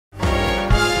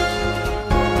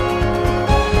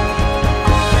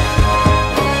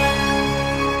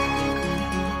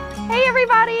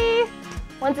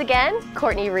Once again,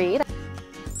 Courtney Reed.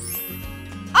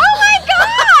 Oh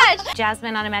my gosh!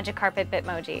 Jasmine on a magic carpet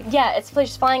Bitmoji. Yeah, it's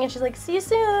she's flying and she's like, see you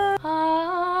soon.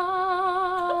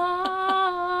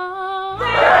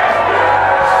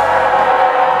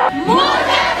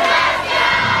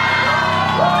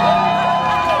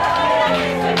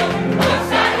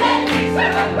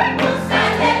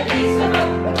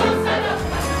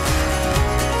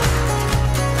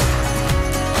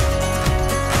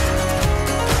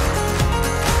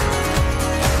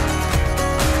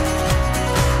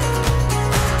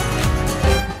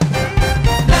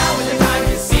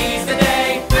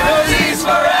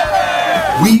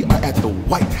 We are at the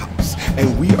White House,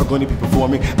 and we are going to be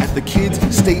performing at the Kids'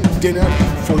 State Dinner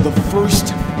for the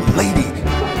First Lady.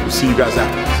 We'll see you guys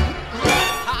after.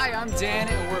 Hi, I'm Dan,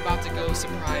 and we're about to go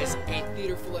surprise a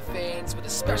theater full of fans with a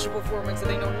special performance that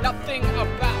they know nothing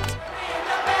about.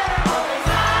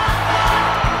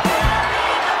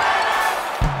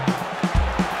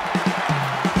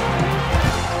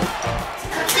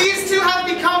 These two have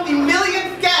become the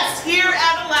millionth guests here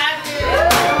at Aladdin.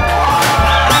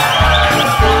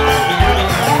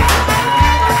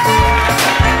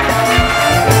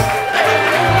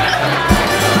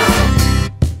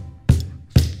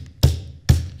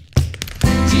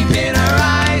 Deep in her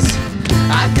eyes,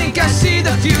 I think I see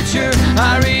the future.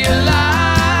 I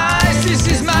realize this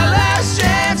is my last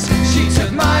chance. She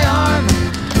took my arm,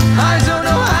 I don't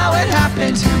know how it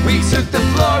happened. We took the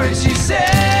floor and she said,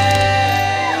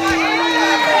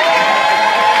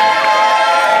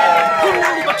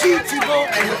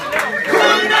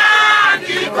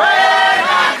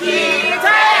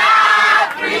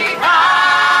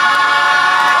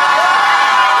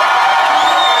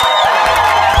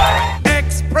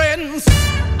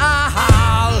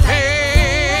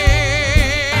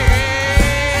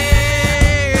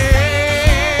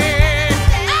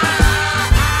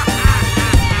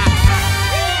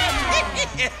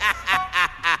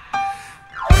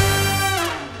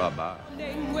 Bye-bye.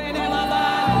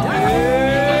 whenever